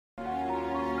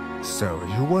So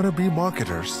you want to be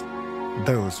marketers?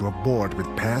 Those who are bored with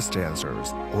past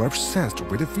answers or obsessed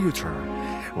with the future?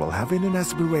 Well, having an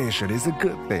aspiration is a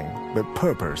good thing, but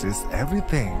purpose is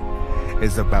everything.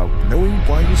 It's about knowing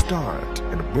why you start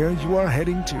and where you are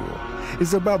heading to.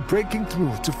 It's about breaking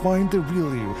through to find the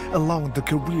real you along the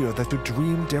career that you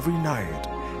dreamed every night.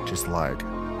 Just like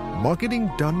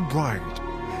marketing done right.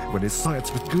 When it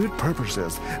sides with good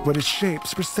purposes, when it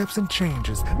shapes perception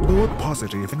changes, both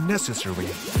positive and necessary.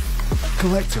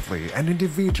 Collectively and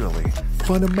individually,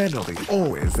 fundamentally,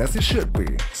 always as it should be,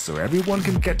 so everyone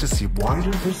can get to see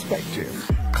wider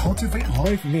perspective. Cultivate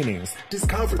life meanings,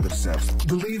 discover themselves,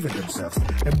 believe in themselves,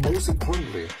 and most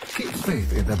importantly, keep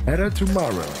faith in a better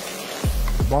tomorrow.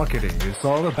 Marketing is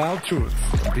all about truth,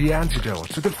 the antidote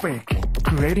to the faking,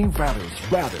 creating values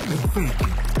rather than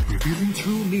faking, revealing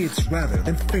true needs rather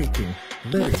than faking,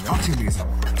 letting optimism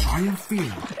triumph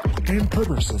fear, and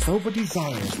purposes over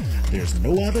desires. There's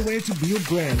no other way to build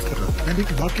brands that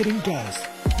authentic marketing does.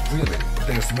 Really,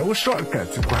 there's no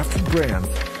shortcut to crafting brands,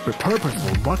 but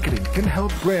purposeful marketing can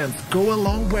help brands go a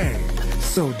long way.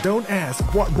 So don't ask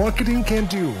what marketing can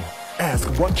do. Ask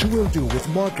what you will do with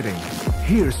marketing.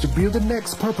 Here's to build the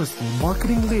next purposeful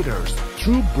marketing leaders,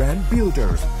 true brand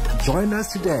builders. Join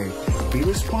us today. Be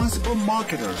responsible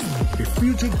marketers. Be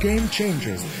future game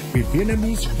changers. Be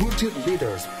Vietnamese rooted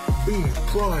leaders. Be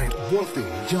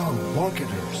pride-worthy young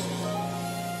marketers.